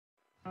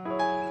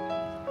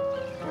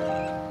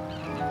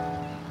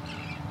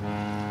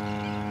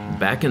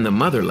Back in the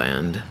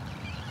motherland,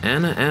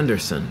 Anna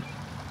Anderson,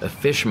 a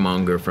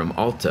fishmonger from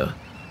Alta,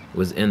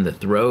 was in the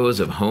throes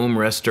of home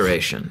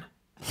restoration.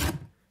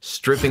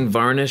 Stripping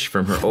varnish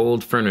from her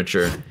old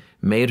furniture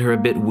made her a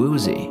bit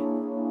woozy.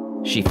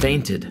 She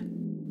fainted,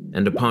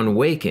 and upon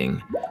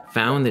waking,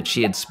 found that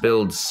she had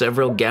spilled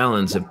several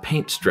gallons of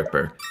paint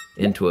stripper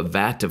into a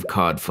vat of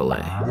cod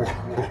fillet.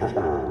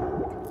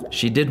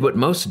 She did what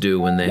most do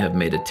when they have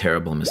made a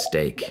terrible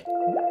mistake.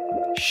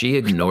 She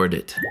ignored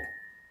it.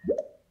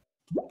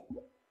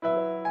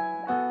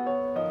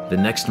 The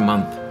next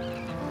month,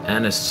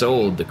 Anna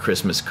sold the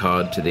Christmas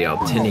cod to the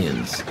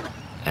Altinians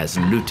as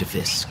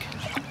lutefisk.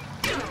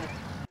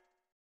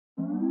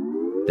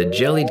 The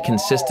jellied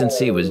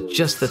consistency was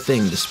just the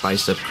thing to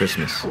spice up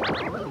Christmas.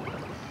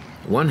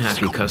 One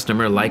happy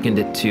customer likened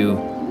it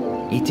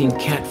to eating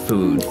cat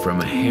food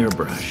from a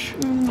hairbrush.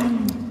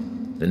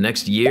 The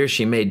next year,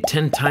 she made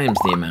 10 times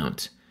the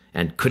amount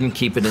and couldn't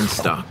keep it in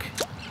stock.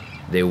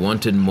 They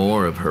wanted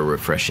more of her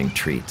refreshing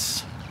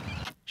treats.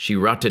 She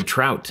rotted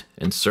trout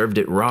and served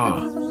it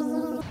raw.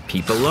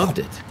 People loved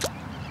it.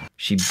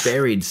 She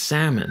buried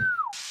salmon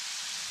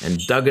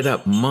and dug it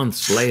up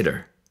months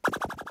later.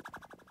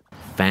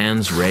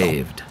 Fans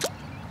raved.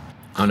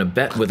 On a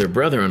bet with her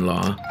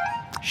brother-in-law,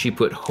 she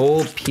put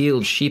whole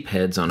peeled sheep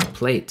heads on a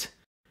plate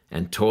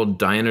and told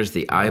diners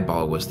the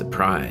eyeball was the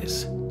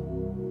prize.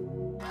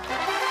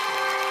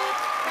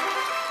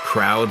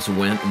 Crowds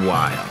went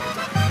wild.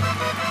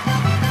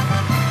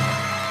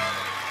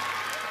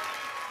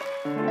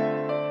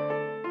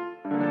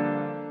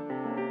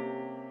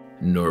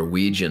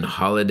 Norwegian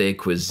holiday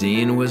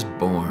cuisine was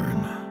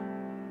born.